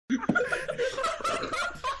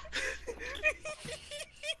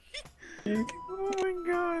Oh my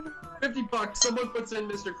god. $50. Someone puts in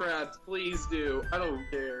Mr. Krabs. Please do. I don't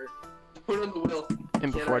care. Put it on the wheel. And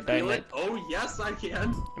Can before I feel Dynamite. it? Oh yes, I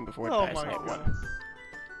can. And before Oh Dice my Night 1. god.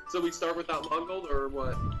 So we start without Mongold or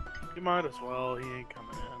what? You might as well. He ain't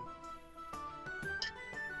coming in.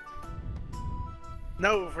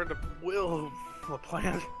 No, for the will, the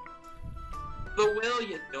plan. The will,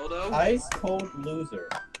 you dildo. Ice cold loser.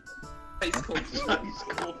 Ice cold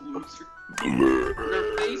loser.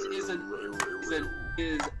 Their face is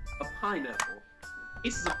a pineapple.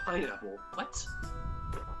 Face is a pineapple. What?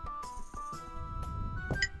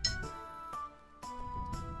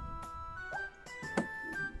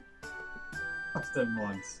 Austin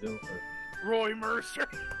won silver. Roy Mercer.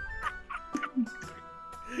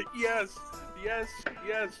 Yes, yes,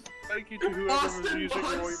 yes. Thank you to whoever was Austin using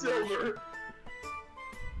won Roy silver. Mercer.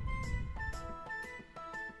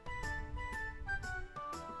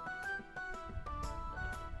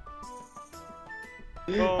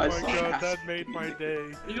 Oh my god, that made my day.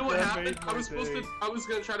 You know what That happened? made I my was supposed day. to. I was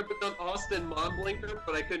gonna try to put down Austin Mon Blinker,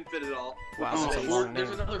 but I couldn't fit it all. Wow, Oh, that's a long there's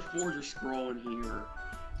name. another Forger scroll in here.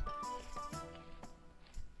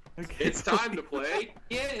 Okay. It's time to play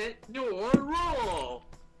Get Your Roll.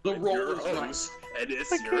 The With roll your is right. host, and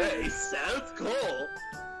it's Okay. your ace, South Cole.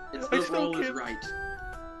 It's I the still roll is can't- right.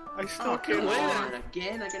 I still Oh, can't. come play on. that.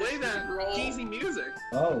 Again, I gotta Play that roll. easy music.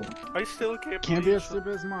 Oh, I still can't. Can't be believe as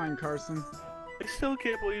stupid as mine, Carson. I still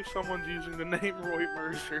can't believe someone's using the name Roy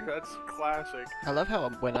Mercer. That's classic. I love how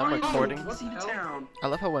when I'm Oh, recording, what's he town? I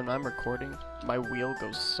love how when I'm recording, my wheel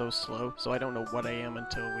goes so slow, so I don't know what I am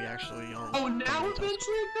until we actually Oh, now come eventually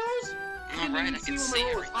into it goes? Alright, I can see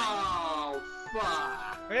everything. Oh,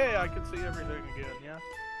 fuck. Hey, I can see everything again. Yeah.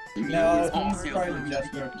 no, Oh, he's yeah. trying to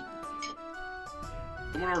gesture.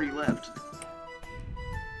 Someone already left.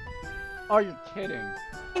 Oh, you're kidding.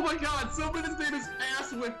 Oh my god, someone's name is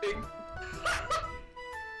Ass Whipping.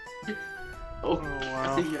 Oh,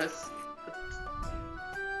 wow. yes.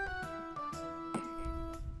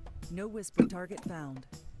 No whisper target found.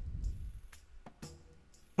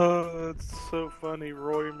 Oh, that's so funny,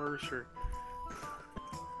 Roy Mercer.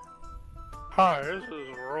 Hi, this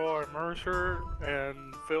is Roy Mercer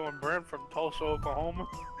and Phil and Brent from Tulsa, Oklahoma.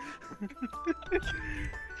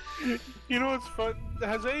 You know what's fun?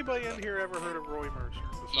 Has anybody in here ever heard of Roy Mercer?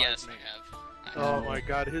 besides Yes, me? I have. Oh my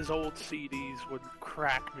god, his old CDs would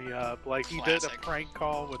crack me up. Like, he did a Classic. prank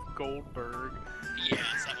call with Goldberg. Yes,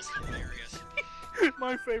 that was hilarious.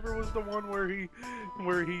 My favorite was the one where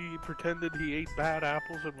he pretended he ate bad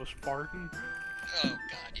apples and was farting. Oh god,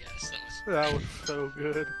 yes, That was so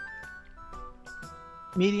good.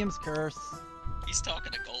 Medium's curse. He's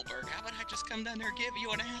talking to Goldberg. How about I just come down there and give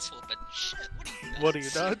you an asshole? But shit, What are you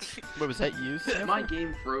nuts? What was that you? Sam? My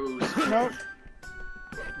game froze. Nope.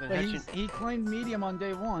 Then But how'd you- he claimed medium on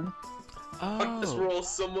day one. Fuck this Oh, roll,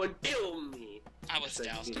 someone kill me. I was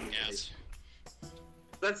doused in gas.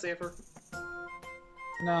 That's Sanford.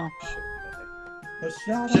 No. Just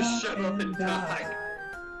Just shut up and die.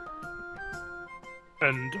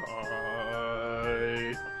 And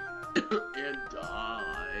I... And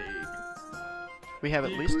die. we have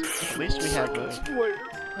at least we have a Wait.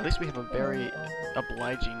 at least we have a very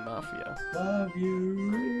obliging mafia. Love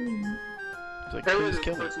you. It's like, Apparently please this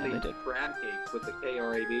kill me, person and they named did. crab cakes with the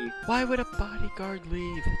KRAB. Why would a bodyguard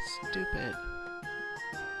leave? That's stupid.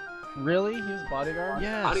 Really? He was bodyguard?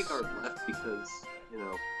 Yes. Bodyguard left because, you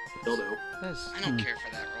know, dildo. Yes. I don't care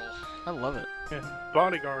for that role. I love it. Yeah,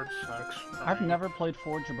 Bodyguard sucks. I've never played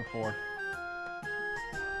Forger before.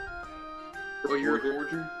 Oh, you're a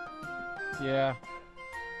forger? Yeah.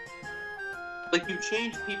 Like, you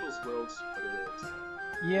change people's worlds, what it is.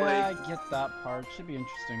 Yeah, Like- I get that part. Should be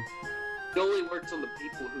interesting. It only works on the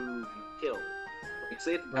people who you kill. Like,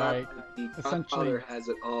 say if Right. the Essentially- Godfather has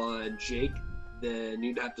it on Jake, then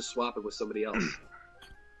you'd have to swap it with somebody else.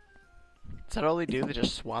 Is that all they do? They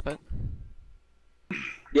just swap it?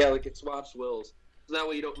 Yeah, like it swaps wills. So that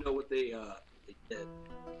way you don't know what they did.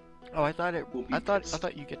 Oh, I thought it. We'll be I thought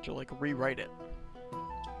pissed. you get to like rewrite it.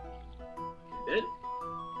 Did?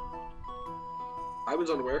 I was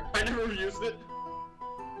unaware. I never used it.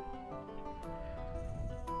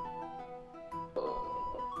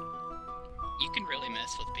 You can really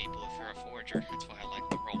mess with people if you're a forger. That's why I like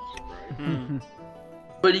the role. Hmm.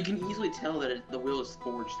 But you can easily tell that the will is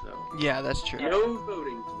forged, though. Yeah, that's true. No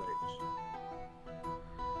voting tonight.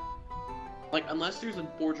 Like, unless there's a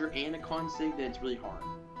forger and a consig, then it's really hard.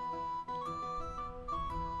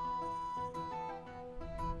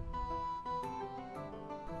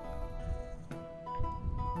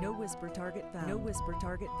 No whisper target found. No whisper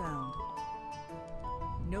target found.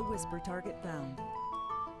 No whisper target found.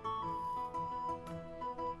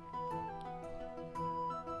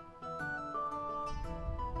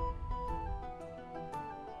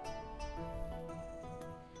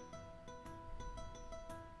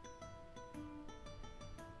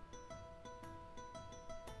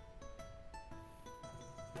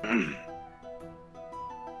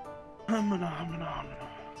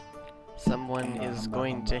 Someone is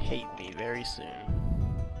going to hate me very soon.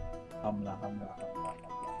 Humla, humla, humla,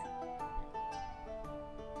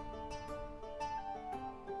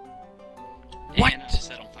 What? And I was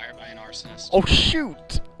set on fire by an arsonist. Oh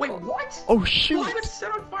shoot! Wait, what? Oh Well, I shoot! was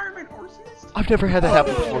set on fire by an arsonist? I've never had that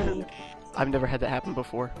happen before. I've never had that happen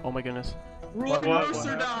before. Oh my goodness. Roy What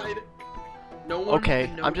Mercer happened? died. No one, Okay,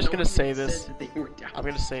 no, I'm just no gonna one say said this. that they were down. I'm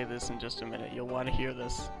gonna say this in just a minute. You'll want to hear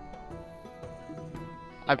this.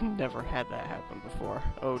 I've never had that happen before.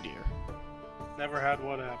 Oh dear. Never had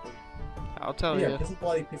what happen. I'll tell Here, you. this is a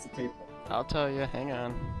bloody piece of paper. I'll tell you. Hang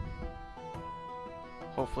on.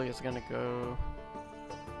 Hopefully it's gonna go.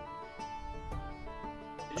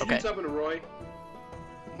 Did you Okay. do something to Roy?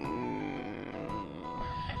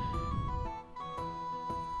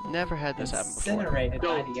 Never had this happen before. Incinerated by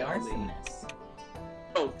Don't the tell me. arsonist.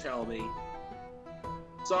 Don't tell me.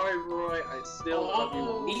 Sorry, Roy. I still love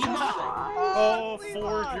you. Oh,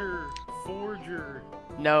 forger, forger.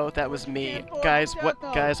 No, that was me. Guys,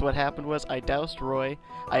 what happened was I doused Roy,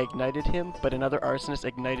 I ignited him, but another arsonist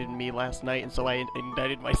ignited me last night, and so I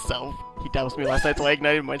ignited myself. He doused me last night, so I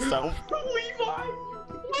ignited myself. Levi!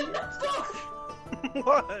 What the fuck?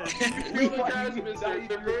 What? You're the guys, mister.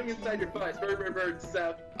 They're burning inside your face. Burn,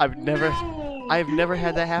 Seth. I've never No!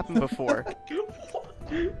 had that happen before.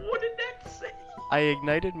 What did that say? I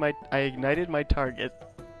ignited my target,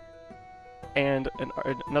 and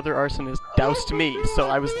another arsonist doused me, so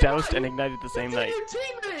I was doused and ignited the same night. Your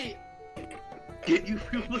teammate. Did you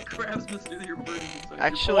feel the crabs, mister, that you're burning inside your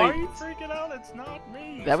Actually, Why are you freaking out? It's not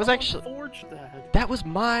me. That was Someone actually- forged that. that was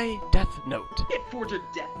my death note. You can't forge a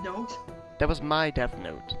death note. That was my death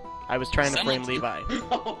note. I was trying to frame Someone's- Levi.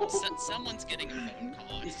 No. Someone's getting a phone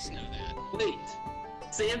call. I just know that. Wait.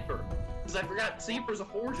 Sanford. Because I forgot Sanford's a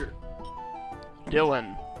forger.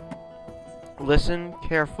 Dylan, listen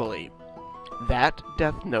carefully. That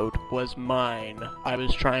death note was mine. I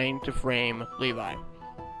was trying to frame Levi.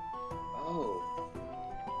 Oh.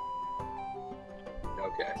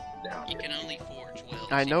 Okay. Now. You can only forge wills.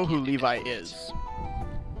 I you know who can't do Levi deaths. is.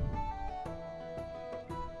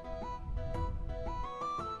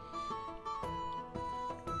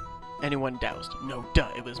 Anyone doused? No, duh,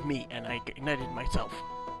 it was me, and I ignited myself.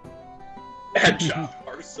 Bad job,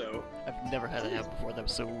 Arso. I've never had that happen before. That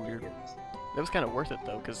was so weird. That was kind of worth it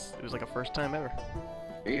though, because it was like a first time ever.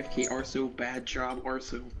 AFK Arso, bad job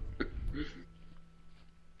Arso.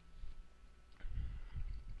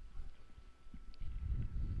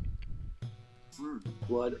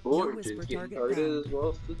 Blood No orange whisper is getting target started found. as well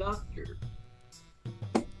as the doctor.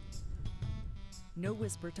 No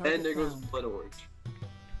whisper target And there goes found. blood orange.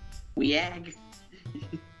 We ag.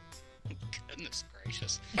 Goodness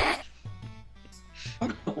gracious.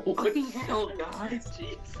 What the hell, guys?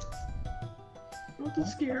 Jesus. Don't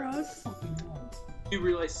scare us. You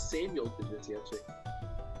realize Samuel did this yesterday.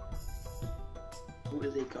 What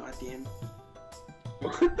is a goddamn?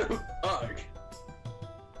 What the fuck?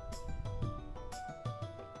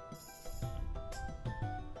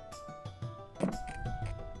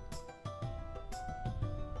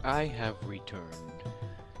 I have returned.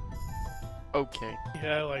 Okay.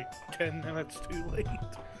 Yeah, like 10 minutes too late.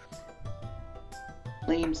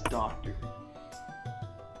 Flames doctor.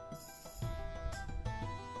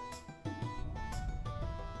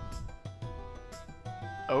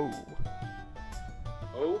 Oh.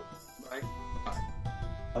 Oh my god.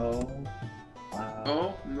 Oh. Wow.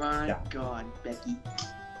 Oh my Yeah. god, Becky.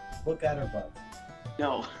 Look at her butt.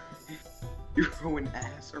 No. Your own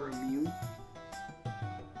ass are immune.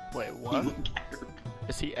 Wait, You what? look at her.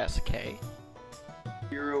 Is he SK?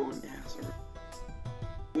 Your own ass are.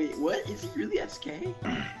 Wait, what? Is he really SK?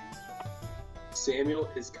 Samuel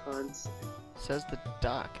is constant. Says the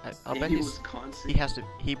doc. I'll And bet he he's. was constant. He has to.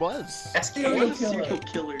 He was. SK He was a was serial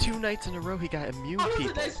killer. 2 nights in a row he got immune How does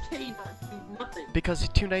people. an SK not do nothing? Because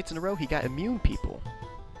 2 nights in a row he got immune people.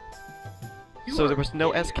 You So are there was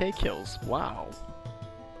no an idiot. SK kills. Wow.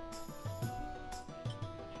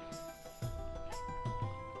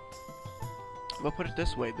 We'll put it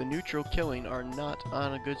this way, the neutral killing are not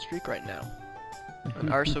on a good streak right now. An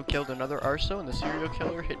ARSO killed another ARSO, and the serial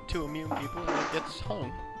killer hit 2 immune people and gets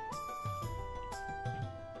hung.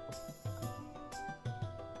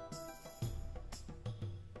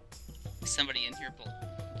 Is somebody in here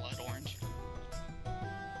blood orange?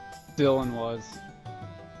 Dylan was.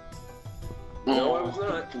 No, I was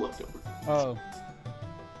not. Oh.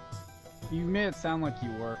 You made it sound like you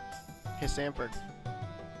were. Hey, Sanford.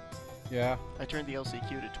 Yeah. I turned the LCQ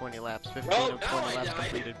to 20 laps. 15 Well, of now 20 I laps died.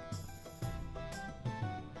 completed.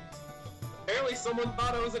 Apparently someone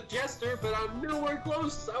thought I was a jester, but I'm nowhere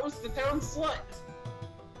close. I was the town slut.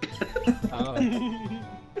 Oh. You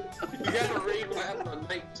gotta raid lap on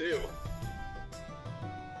night 2.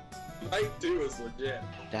 Night 2 is legit.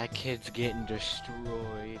 That kid's getting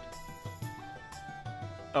destroyed.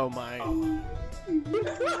 Oh my. Oh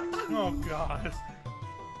god.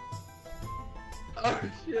 Oh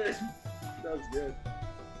shit. That was good.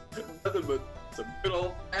 Nothing but some good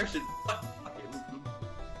old fashioned fucking.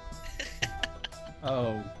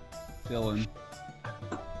 Oh. Dylan.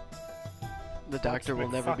 The doctor will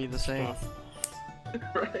never be the same.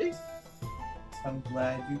 Right? I'm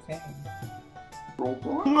glad you came.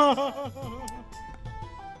 Roblox?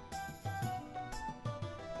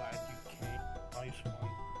 Glad you came. Nice one.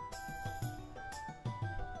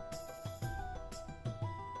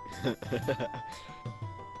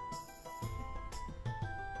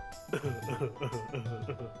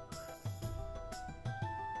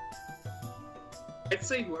 I'd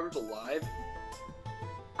say whoever's alive,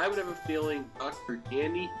 I would have a feeling Dr.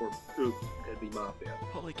 Dandy or Poop could be Mafia.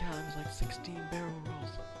 Holy cow, that was like 16 barrel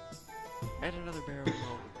rolls. And another barrel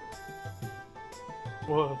roll.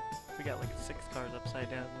 Whoa. We got like 6 cars upside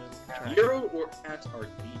down in the track. Euro or Cats are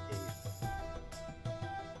DA.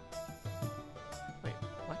 Wait,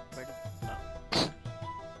 what? Where did... Oh.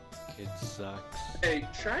 Kid sucks. Hey,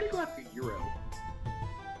 try to go after Euro.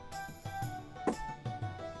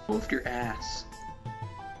 Go with your ass.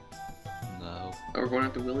 No. Oh, we're going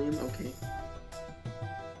after William? Okay.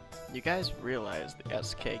 You guys realize the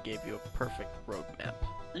SK gave you a perfect roadmap.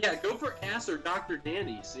 Yeah, go for Ass or Dr.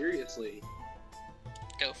 Dandy, seriously.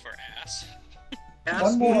 Go for ass. Ass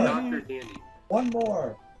One or more. Dr. Dandy. One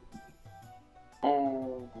more.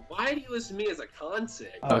 Oh. Why do you listen to me as a consig?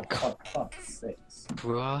 Oh, Okay. fuck, fuck's sakes.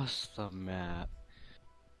 Cross the map.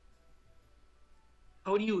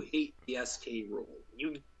 How do you hate the SK role?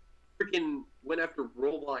 You freaking went after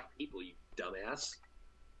Roblox people, you dumbass.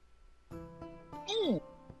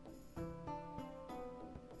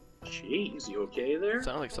 Jeez, you okay there?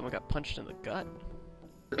 Sounded like someone got punched in the gut.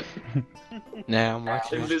 Now I'm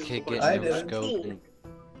watching this Invisible kid I get no didn't. scope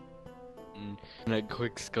and a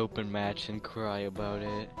quick scope and match and cry about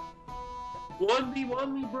it.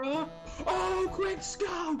 1v1 me, bro. Oh, quick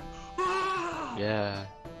scout! Ah! Yeah.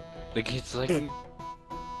 The kid's like, no,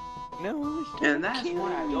 And that's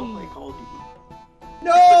why I don't play Call of Duty.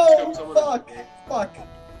 No! Someone- Fuck! Fuck!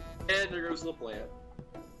 And there goes LaPlante.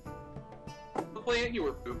 LaPlante, you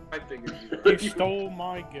were poop. I figured you You were. stole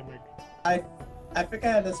my gimmick. I think I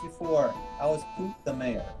had this before. I was Poop the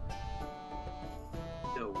Mayor.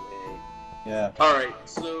 No way. Yeah. Alright,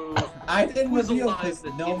 so. I didn't Who's reveal alive because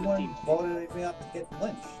that no gave the one team? voted me up to get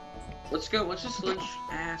lynched. Let's go. Let's just lynch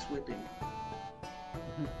ass whipping.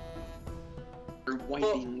 Or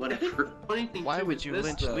wiping, whatever. Funny thing Why too would is you this,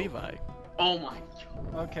 lynch though. Levi? Oh my.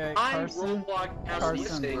 Okay, I Carson. Roblox Carson.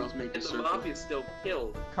 Carson Girls make and a the circle. Mafia still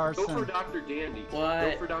killed. Go for Carson. Dr. Dandy.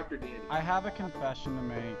 What? Go for Dr. Dandy. I have a confession to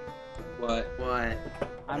make. What? What?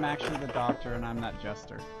 I'm actually the doctor and I'm that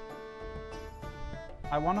jester.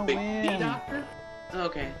 I want to Big D win. Doctor?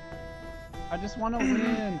 Okay. I just want to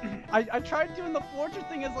win. I tried doing the forger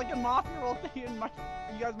thing as like a mafia roll thing, and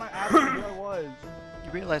you guys might ask me who I was.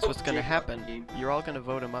 You realize what's gonna Jake happen. fucking game. You're all gonna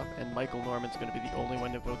vote him up, and Michael Norman's gonna be the only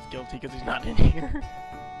one that votes guilty because he's not in here.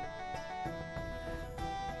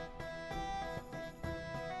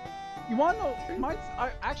 You want to know?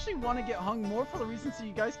 I actually want to get hung more for the reason so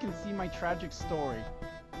you guys can see my tragic story.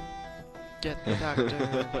 Get the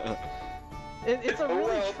doctor. It's a really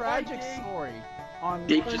Well, tragic Mikey. story on,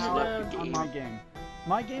 Jake just left the on game. my game.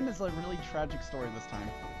 My game is a really tragic story this time.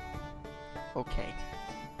 Okay.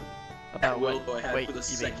 That About will what? go ahead Wait, for the you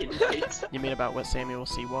second mean, night. you mean about what Samuel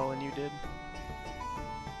Seawall and you did?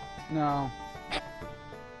 No.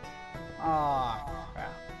 Ah, crap.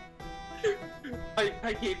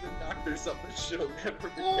 I gave the doctor something to show them for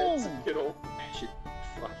the Ooh. kids and good old fashioned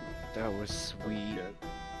fucking That was sweet. shit.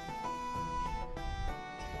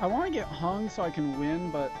 I want to get hung so I can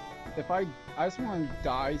win, but if I just want to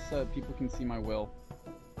die so that people can see my will.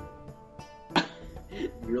 You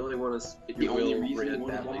really want to get The your only will reason you rid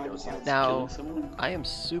want to badly die goes besides Now- killing someone? I am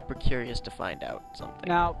super curious to find out something.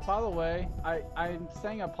 Now, by the way, I'm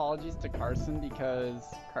saying apologies to Carson because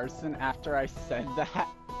Carson, after I said that,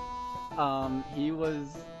 he was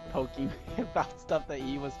poking me about stuff that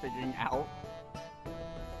he was figuring out.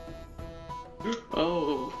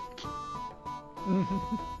 Oh.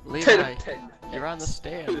 Levi, you're on the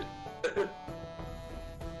stand.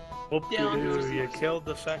 Whoop-de-doo, you killed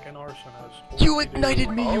the second arsonist. You ignited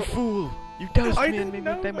me, you fool! You doused I me and didn't made me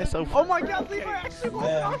know ignite that. myself. Oh my god, Levi actually was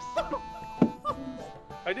Yeah. ARSO!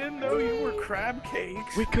 I didn't know you were crab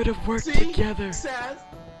cakes. We could have worked See? together. Seth,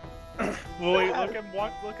 Well, wait, look at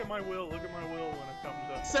my will. Look at my will when it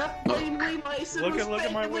comes up. Seth blamed Levi. Said Look was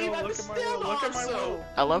at my fake, will. Levi Look was at my still will. Look at my ARSO. will.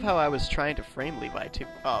 I love how I was trying to frame Levi too.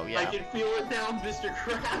 Oh I yeah. can feel it now, Mr.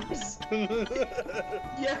 Krabs.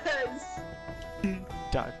 Yes.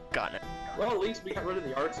 Doggone it. Well, at least we got rid of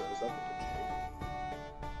the ARSO. Is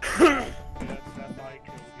that That's I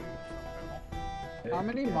killed you How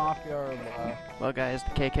many Mafia are left? Well, guys, the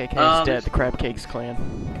KKK is dead. there's The Crab Cakes clan.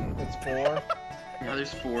 It's 4? Yeah,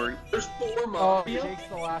 there's 4. There's 4 Oh, Mafia. Jake's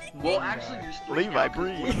the last one. Well, actually, there's 3. Levi, now, 'cause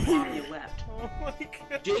breathe. one Mafia left. Oh my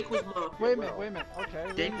god. Jake was Mafia. Wait a minute,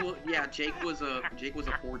 okay. Jake was a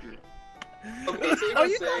forger. Okay, it's safe Oh, to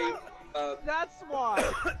you say, That's why!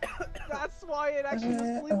 That's why it actually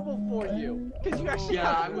was believable for you! Because you actually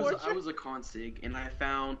Yeah, I have was a consig, and I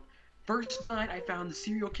found. First night I found the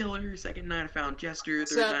serial killer. Second night I found Jester. Third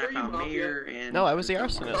Seth, night are I you found Mafia? Mayor. And No, I was the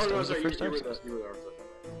arsonist. oh I no, was the sorry, first you were arsonist. the ARSO.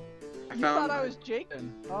 I You found. thought I was Jake?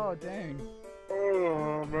 Oh, dang.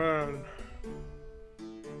 Oh man.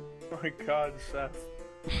 My god, Seth.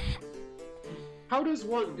 How does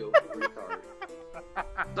one go, retard?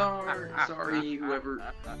 Sorry, whoever.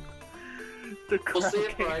 The Well, crab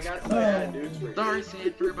Sanford, I cakes. got some bad news for you. Sorry,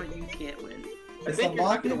 Sanford, but you can't win. I Is think the you're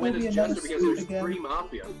not Mafia gonna win movie as another Jester because scoop there's again? 3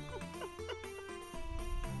 Mafia.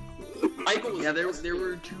 Michael was Yeah, there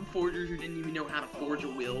were 2 forgers who didn't even know how to forge a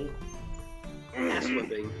will. ass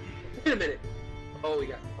whipping. Wait a minute. Oh, we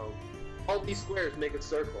got. Oh. All these squares make a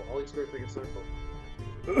circle. All these squares make a circle.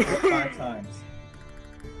 5 times.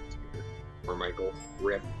 Or Michael.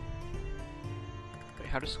 Rip. Wait,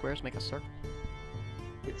 how do squares make a circle?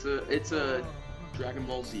 It's a Dragon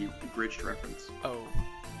Ball Z bridged reference. Oh.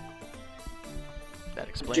 That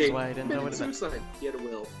explains Jake why I didn't know what it meant. suicide. He had a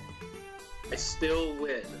will. I still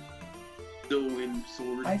win. Still win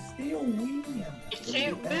sword. I still win. He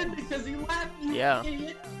can't win because he left. You Yeah.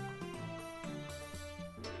 idiot.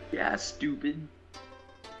 Yeah, stupid.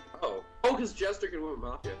 Oh, because Jester can win with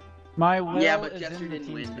Mafia. My will Yeah, but is Jester in the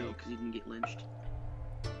didn't win TeamSpeak. though, because he didn't get lynched.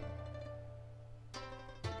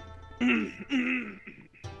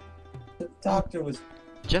 The doctor was.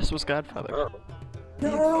 Jess was Godfather. Oh.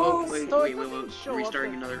 Oh, No! wait, so wait, it wait, doesn't wait. show Are we up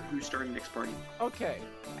starting in- another? Who's starting next party? Okay,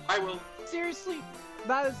 I will. seriously,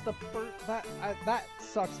 that is the first. That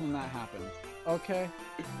sucks when that happens. Okay,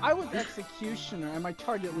 I was executioner and my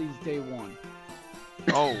target leaves day 1.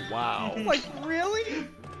 Oh wow. Like really?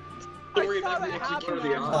 Don't worry I saw about that the happen. executioner of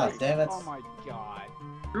the I was Ah, like, damn it. oh my god.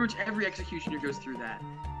 Pretty much every executioner goes through that.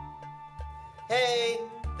 Hey,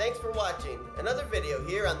 thanks for watching another video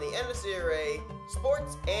here on the NSCRA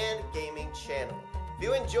Sports and Gaming channel. If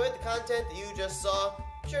you enjoyed the content that you just saw,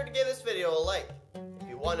 be sure to give this video a like. If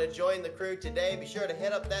you want to join the crew today, be sure to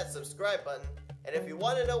hit up that subscribe button. And if you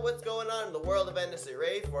want to know what's going on in the world of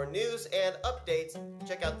NSCRA for news and updates,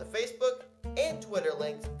 check out the Facebook and Twitter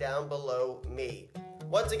links down below me.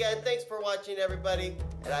 Once again, thanks for watching everybody,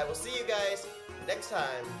 and I will see you guys next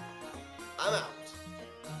time. I'm out.